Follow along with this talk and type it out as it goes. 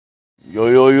Yo,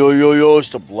 it's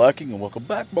DaBLackKing, and welcome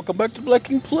back to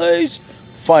DaBLackKing Plays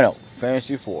Final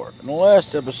Fantasy 4. In the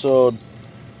last episode,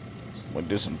 we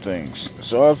did some things.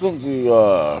 So I think we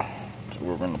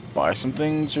were gonna buy some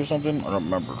things or something. I don't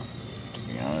remember, to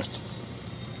be honest.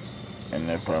 And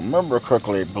if I remember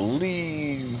correctly, I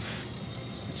believe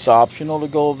it's optional to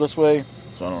go this way.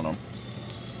 So I don't know.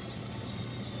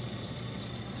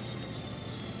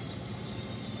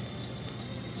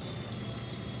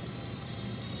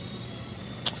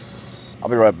 I'll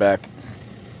be right back.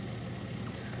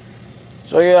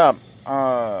 So yeah,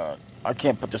 I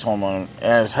can't put this one on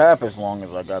as half as long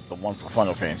as I got the one for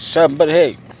Final Fantasy 7, but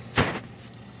hey.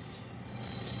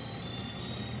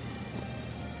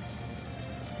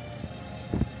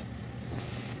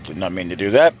 Did not mean to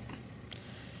do that.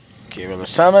 Okay, well, the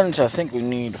summons, I think we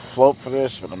need to float for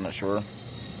this, but I'm not sure.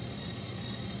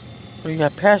 We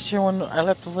got past here when I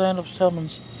left the land of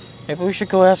summons. Maybe we should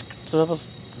go ask the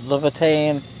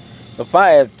Leviathan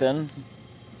then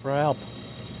for help.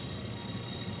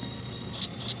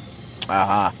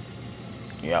 Aha.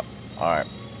 Yep. Alright.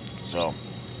 So,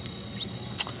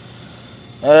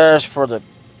 as for the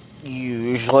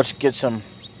usual, let's get some.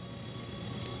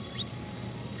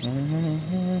 You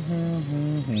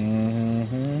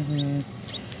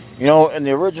know, in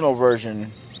the original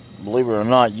version, believe it or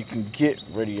not, you can get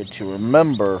Rydia to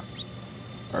remember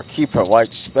or keep her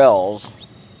light spells.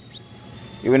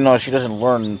 Even though she doesn't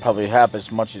learn probably half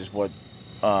as much as what,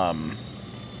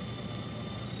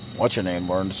 what's her name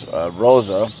learns,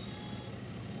 Rosa.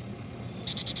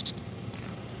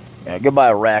 Yeah, goodbye,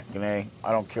 Arachne.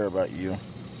 I don't care about you.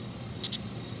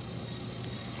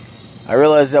 I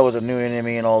realize that was a new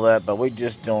enemy and all that, but we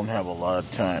just don't have a lot of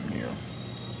time here.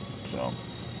 So,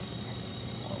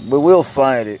 we will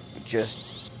find it,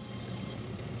 just...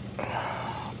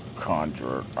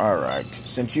 Conjurer. Alright,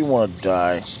 since you want to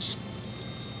die...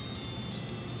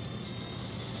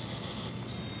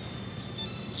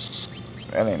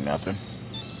 That ain't nothing.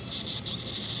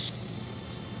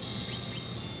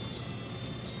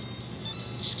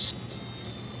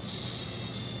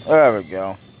 There we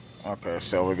go. Okay,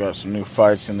 so we got some new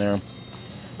fights in there.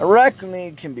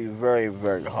 Arachne can be very,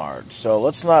 very hard. So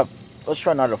let's try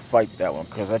not to fight that one,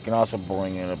 because I can also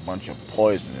bring in a bunch of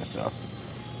poison and stuff.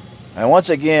 And once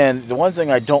again, the one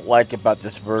thing I don't like about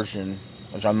this version,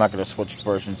 which I'm not going to switch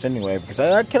versions anyway, because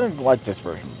I kind of like this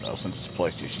version though, since it's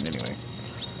PlayStation anyway.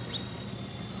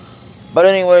 But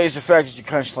anyways, the fact that you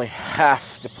constantly have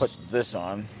to put this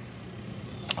on.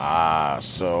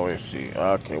 So let's see.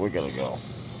 Okay, we gotta go.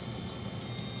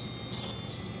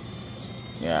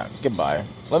 Yeah, goodbye.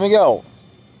 Let me go.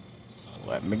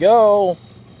 Let me go.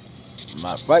 I'm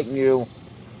not fighting you.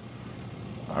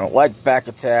 I don't like back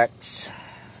attacks.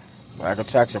 Back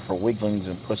attacks are for weaklings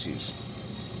and pussies.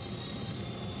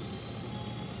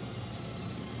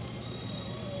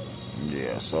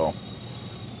 Yeah, so...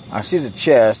 I see the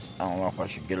chest. I don't know if I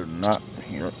should get it or not.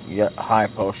 Here, you got a high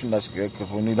potion. That's good, because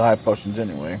we need high potions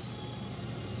anyway.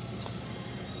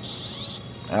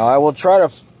 Now, I will try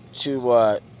to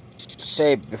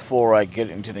save before I get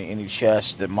into any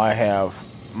chest that might have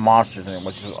monsters in it,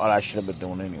 which is what I should have been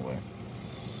doing anyway.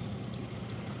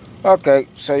 Okay,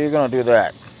 so you're going to do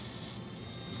that.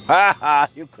 Ha ha!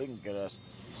 You couldn't get us.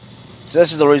 So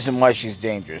this is the reason why she's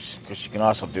dangerous, because she can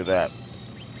also do that.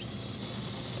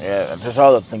 Yeah, there's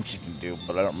other things she can do,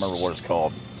 but I don't remember what it's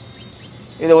called.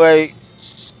 Either way,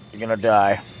 you're gonna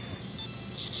die.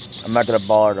 I'm not gonna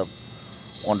bother to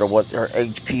wonder what her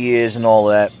HP is and all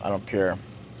that. I don't care.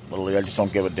 Literally, I just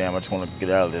don't give a damn. I just want to get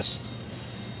out of this.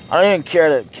 I don't even care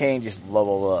that Kane just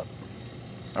leveled up.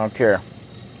 I don't care.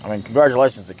 I mean,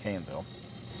 congratulations to Kane, though.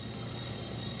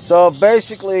 So,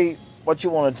 basically, what you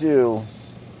want to do,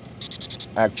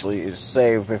 actually, is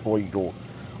save before you go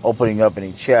opening up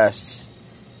any chests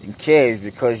in caves,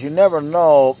 because you never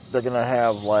know they're gonna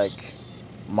have like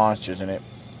monsters in it,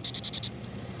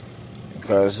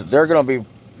 because they're gonna be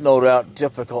no doubt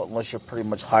difficult unless you're pretty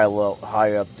much high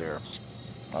up there.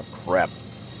 Oh crap.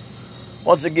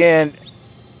 Once again,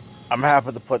 I'm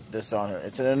happy to put this on here.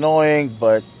 It's an annoying,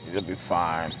 but it'll be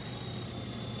fine.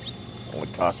 Only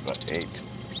costs about 8.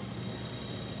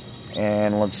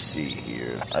 And let's see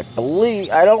here. I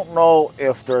don't know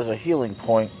if there's a healing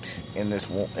point in this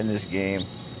game.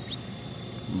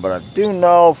 But I do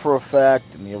know for a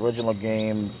fact, in the original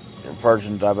game, the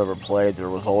versions I've ever played, there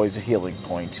was always a healing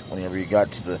point whenever you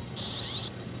got to the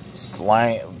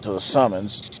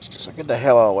summons. So get the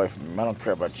hell out away from me. I don't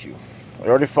care about you. I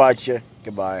already fought you.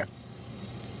 Goodbye.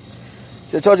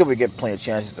 So I told you we get plenty of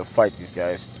chances to fight these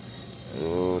guys.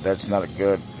 Ooh, that's not a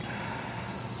good.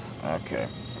 Okay.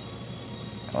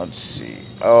 Let's see.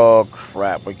 Oh,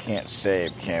 crap. We can't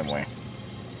save, can we?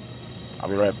 I'll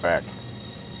be right back.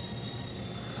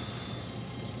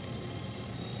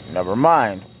 Never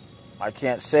mind. I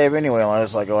can't save anyway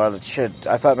unless I go out of cheat.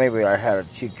 I thought maybe I had a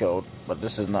cheat code, but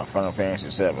this is not Final Fantasy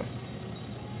VII.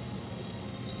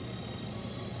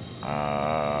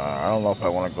 I don't know if I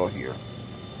want to go here.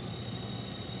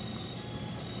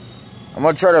 I'm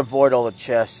going to try to avoid all the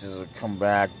chests as I come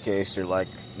back in case they're like,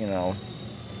 you know...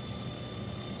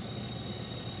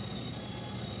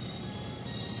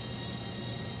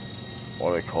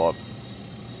 What do they call it?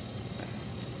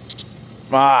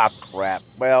 Ah, crap.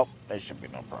 Well, there should be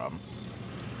no problem.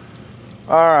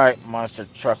 Alright, monster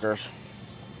truckers.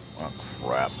 Oh,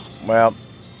 crap. Well,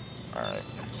 alright.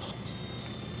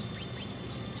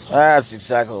 That's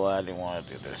exactly why I didn't want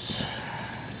to do this.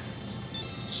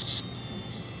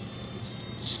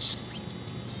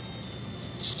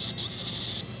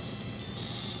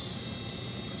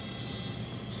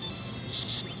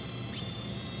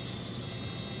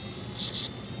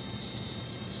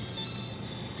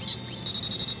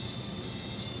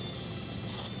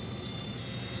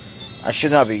 I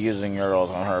should not be using euros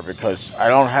on her because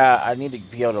I need to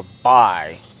be able to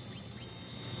buy.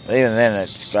 Even then,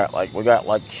 it's got like, we got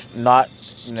like not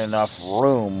enough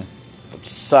room, which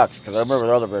sucks because I remember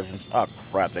the other versions. Oh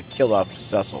crap, they killed off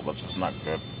Cecil, which is not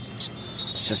good.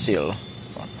 Cecile.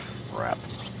 Oh crap.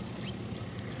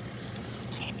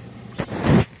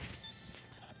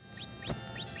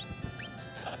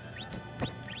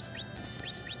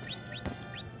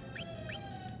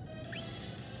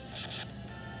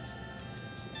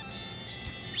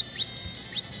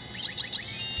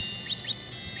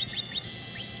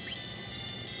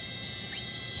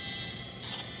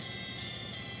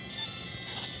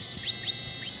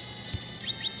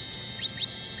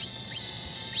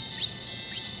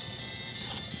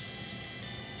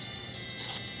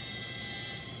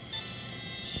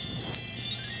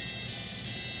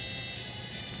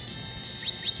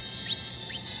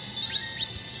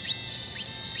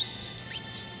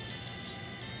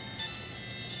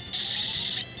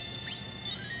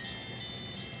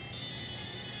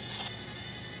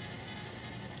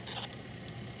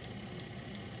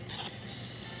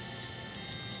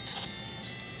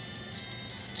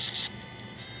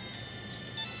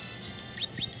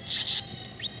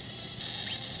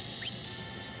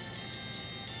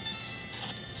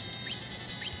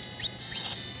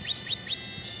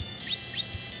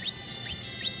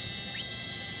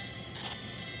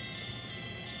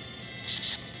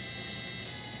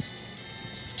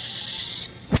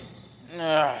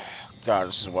 God,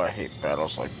 this is why I hate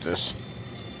battles like this.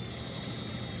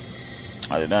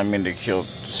 I did not mean to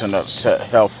send out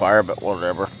hellfire, but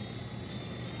whatever.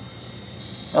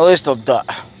 At least they'll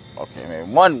die. Okay,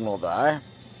 maybe one will die.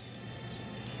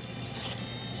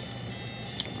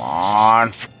 Come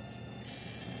on.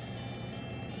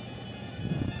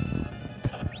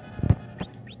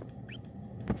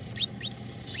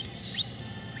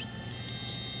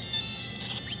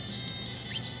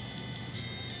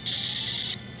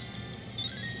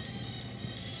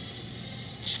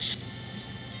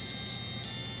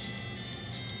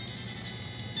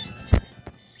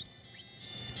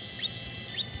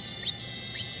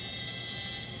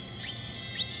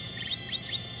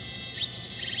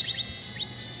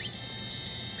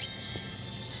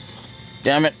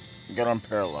 Damn it, got him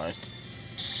paralyzed.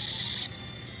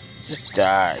 Just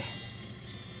die.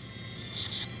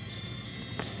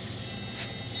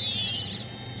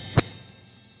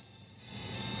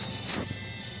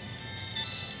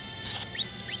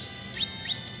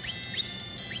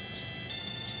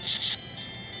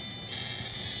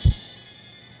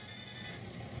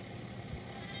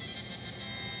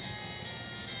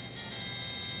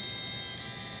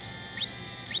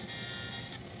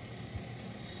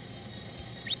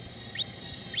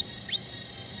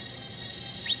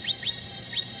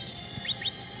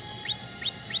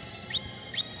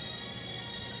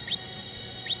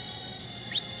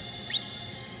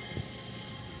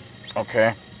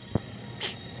 Okay.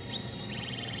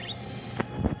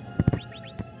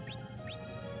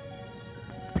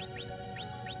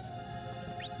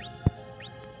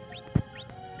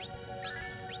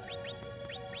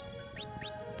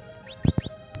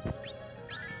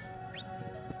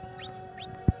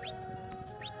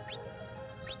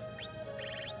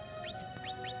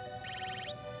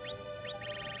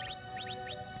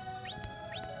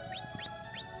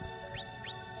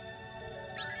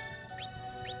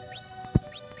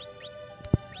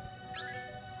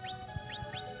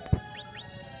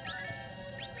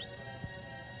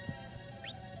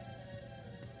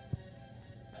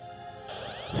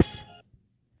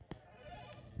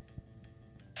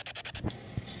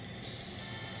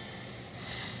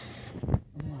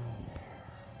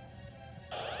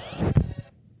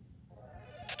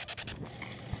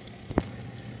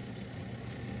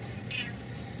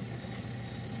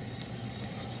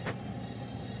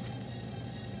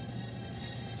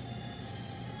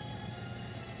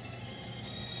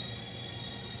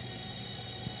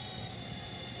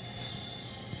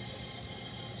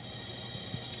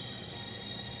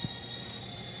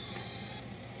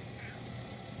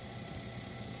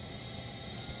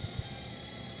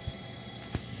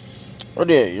 Oh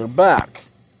dear, you're back.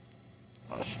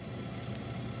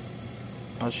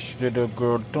 Hush, little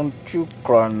girl, don't you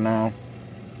cry now.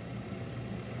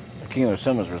 The King of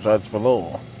Summers resides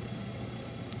below.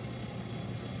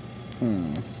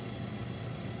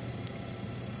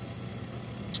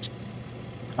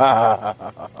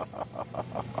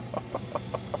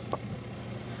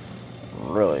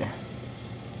 Really?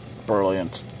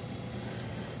 Brilliant.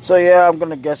 So yeah, I'm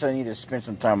gonna guess I need to spend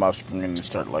some time off screen and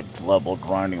start like level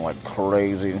grinding like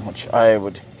crazy, which I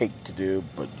would hate to do,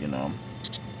 but you know.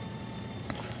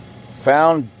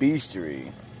 Found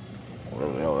Beastery.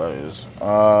 Whatever the hell that is.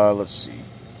 Let's see.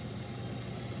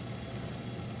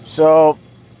 So,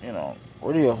 you know,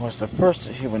 Rio was the first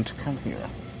human to come here.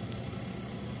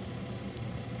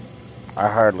 I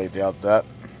hardly doubt that.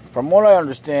 From what I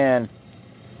understand,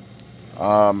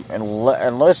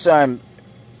 unless I'm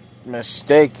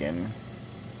mistaken,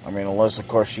 I mean, unless of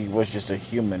course she was just a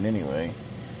human anyway.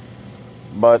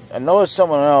 But I know it's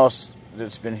someone else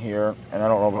that's been here, and I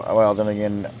don't know. Well, then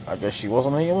again, I guess she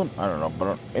wasn't a human. I don't know,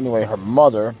 but anyway, her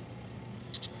mother.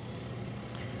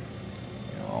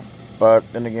 You know,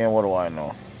 but then again, what do I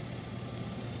know?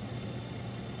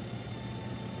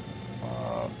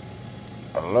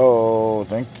 Hello,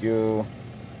 thank you.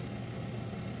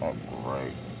 Oh,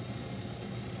 great.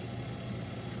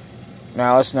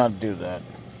 Now, let's not do that.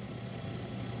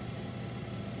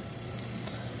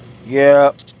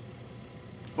 Yeah.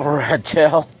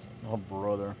 Ratel. Oh,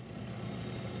 brother.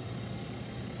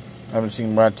 I haven't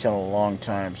seen Ratel in a long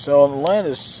time. So, in the land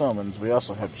of summons, we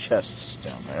also have chests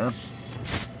down there.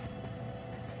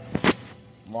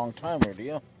 Long time,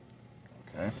 radio.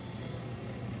 Okay.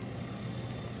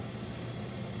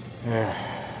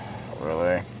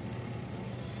 Really?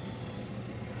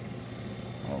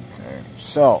 Okay,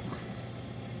 so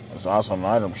there's also an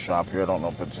item shop here. I don't know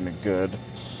if it's any good.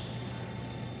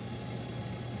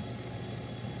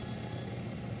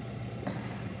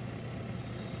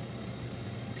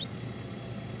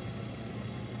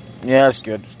 Yeah, it's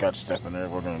good. It's got stuff in there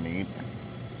we're gonna need.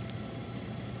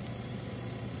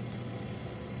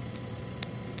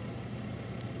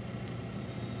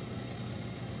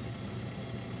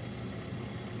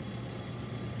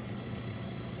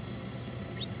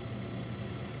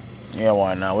 Yeah,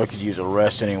 why not? We could use a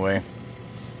rest anyway.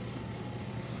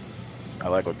 I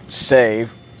like we could save.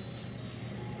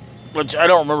 Which I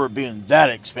don't remember being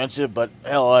that expensive, but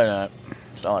hell, why not?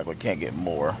 It's not like we can't get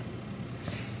more.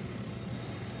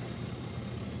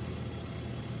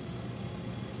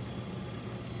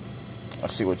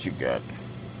 Let's see what you got.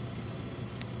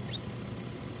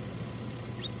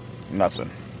 Nothing.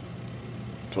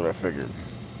 That's what I figured.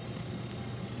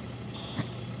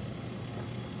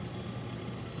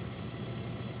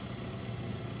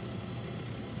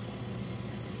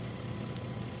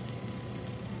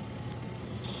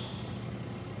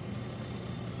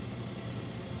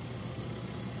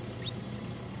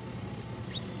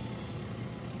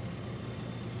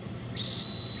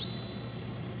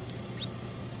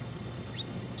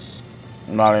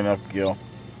 Not enough gil.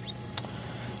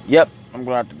 Yep, I'm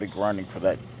gonna have to be grinding for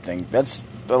that thing. That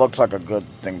looks like a good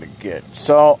thing to get.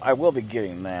 So I will be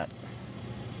getting that.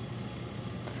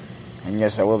 And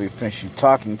yes, I will be finishing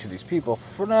talking to these people.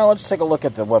 For now, let's take a look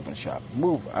at the weapon shop.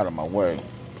 Move out of my way,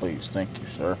 please. Thank you,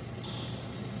 sir.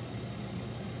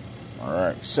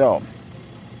 Alright, so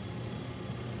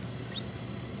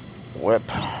whip,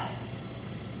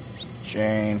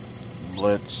 chain,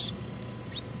 blitz.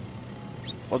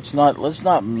 Let's not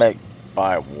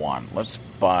buy one. Let's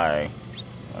buy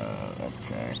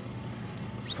okay.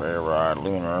 Fairy Rod,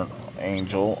 Lunar,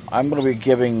 Angel. I'm gonna be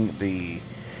giving the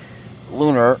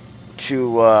Lunar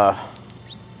to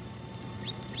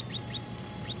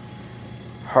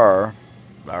her,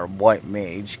 our white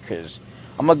mage, because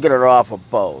I'm gonna get her off of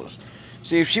bows.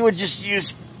 See, if she would just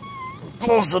use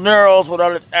bows and arrows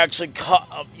without it actually,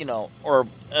 you know, or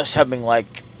us having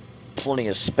like plenty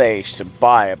of space to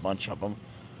buy a bunch of them.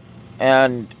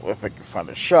 And if we could find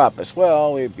a shop as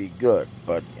well, we'd be good.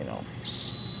 But, you know.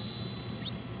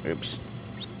 Oops.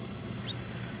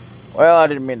 Well, I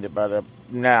didn't mean to buy it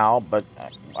now, but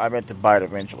I meant to buy it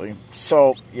eventually.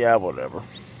 So, yeah, whatever.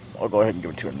 I'll go ahead and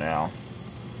give it to her now.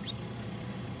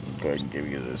 I'll go ahead and give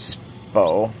you this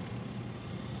bow.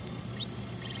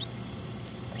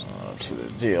 To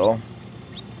the deal.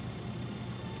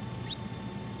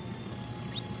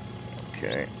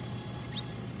 Okay.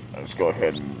 Let's go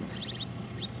ahead and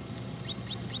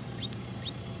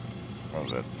put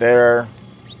that there.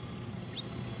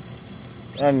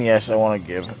 And yes, I want to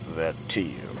give that to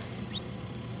you.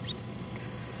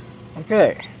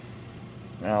 Okay.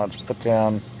 Now let's put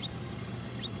down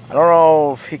I don't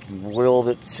know if he can wield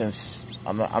it, since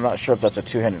I'm not sure if that's a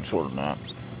two-handed sword or not.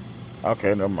 Okay,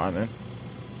 never mind then.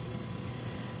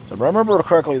 So if I remember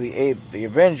correctly, the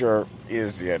Avenger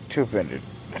is the two-handed,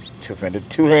 if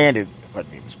I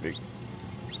can even speak,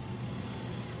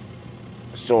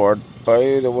 sword. But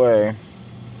either way,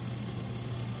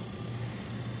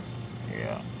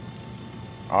 yeah.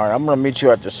 All right, I'm gonna meet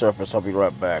you at the surface. I'll be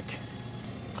right back.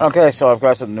 Okay, so I've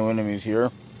got some new enemies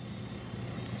here,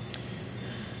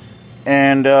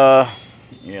 and yeah,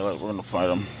 we're gonna fight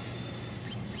them.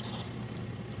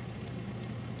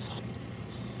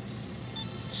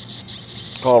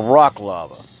 It's called rock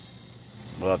lava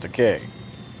without the K.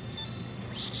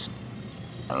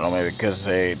 I don't know, maybe because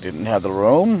they didn't have the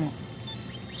room.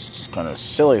 It's kind of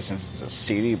silly since it's a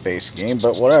CD-based game,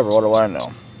 but whatever. What do I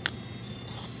know?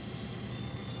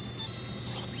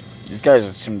 These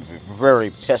guys seem to be very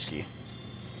pesky.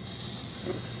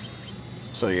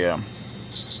 So yeah.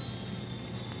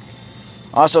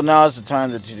 Also, now is the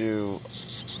time to do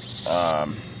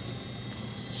some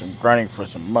grinding for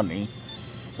some money.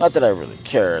 Not that I really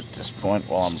care at this point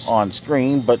while I'm on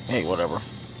screen, but hey, whatever.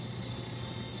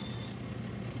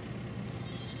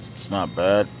 It's not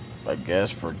bad, I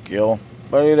guess, for Gil.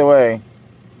 But either way,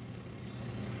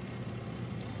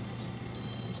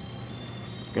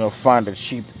 gonna find a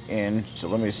cheap inn. So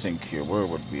let me think here. Where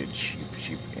would be a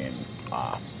cheap inn?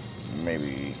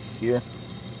 Maybe here.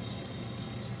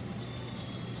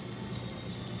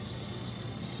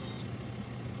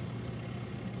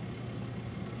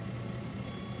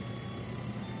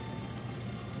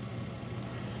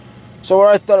 So what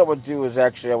I thought I would do is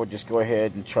actually I would just go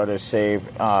ahead and try to save,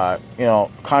 you know,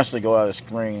 constantly go out of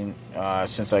screen,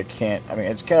 since I can't. I mean,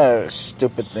 it's kind of a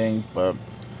stupid thing, but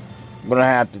I'm gonna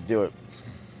have to do it.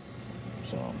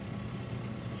 So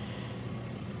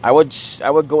I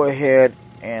would go ahead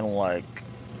and, like,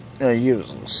 you know, use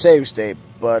a save state,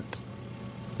 but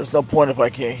there's no point if I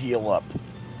can't heal up.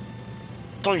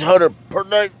 300 per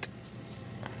night.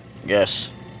 Yes.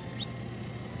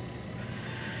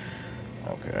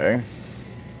 Okay.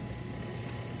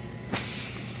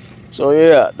 So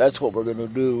yeah, that's what we're gonna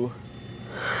do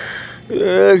in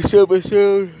the next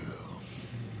episode.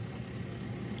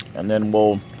 And then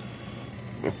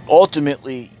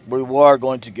ultimately, we are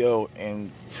going to go and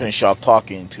finish off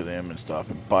talking to them and stuff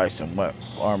and buy some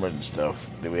armor and stuff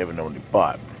that we haven't already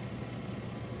bought.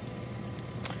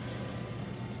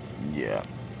 Yeah.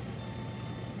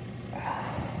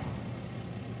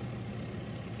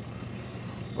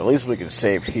 But at least we can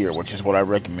save here, which is what I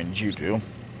recommend you do.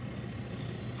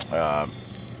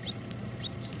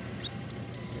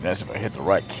 That's if I hit the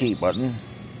right key button.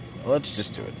 Well, let's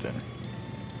just do it then.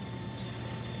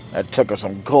 That took us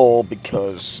some gold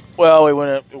because, well,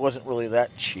 it wasn't really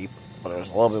that cheap, but it was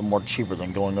a little bit more cheaper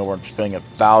than going over and spending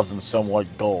 1,000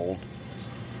 somewhat gold,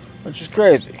 which is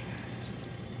crazy.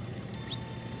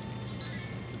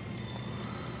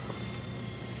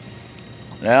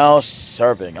 Now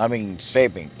saving.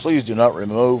 Please do not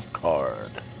remove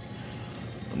card.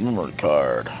 Memory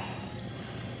card.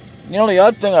 You know, the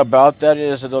odd thing about that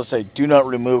is that they'll say, do not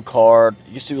remove card.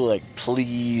 It used to be like,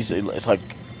 please. It's like,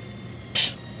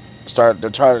 they're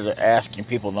trying to asking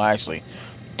people nicely,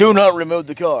 do not remove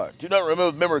the card. Do not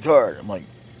remove memory card. I'm like,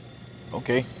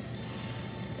 okay.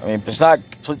 I mean, it's not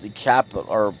completely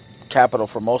capital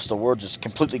for most of the words. It's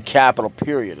completely capital,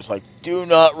 period. It's like, do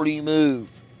not remove.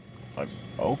 Like,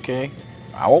 okay.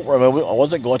 I won't remove it. I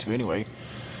wasn't going to anyway.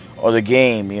 Or the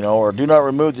game, you know, or do not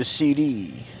remove the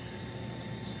CD.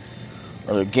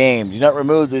 Or the game. Do not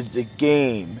remove the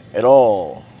game at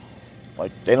all.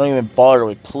 Like, they don't even bother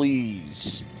with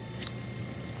please.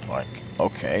 Like,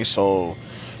 okay, so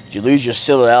did you lose your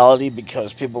civility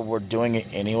because people were doing it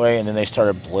anyway and then they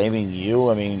started blaming you?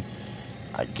 I mean,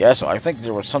 I guess. I think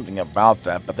there was something about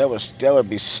that, but that would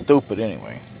be stupid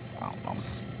anyway. I don't know.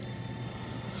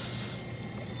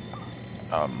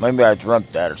 Maybe I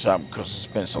dreamt that or something because it's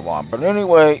been so long. But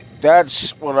anyway, that's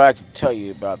what I can tell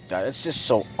you about that. It's just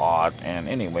so odd. And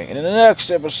anyway, in the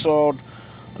next episode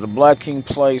of DaBLackKing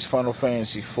Plays Final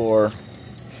Fantasy IV,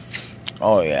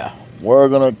 oh yeah, we're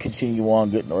going to continue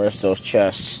on getting the rest of those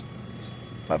chests.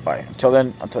 Bye-bye. Until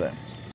then.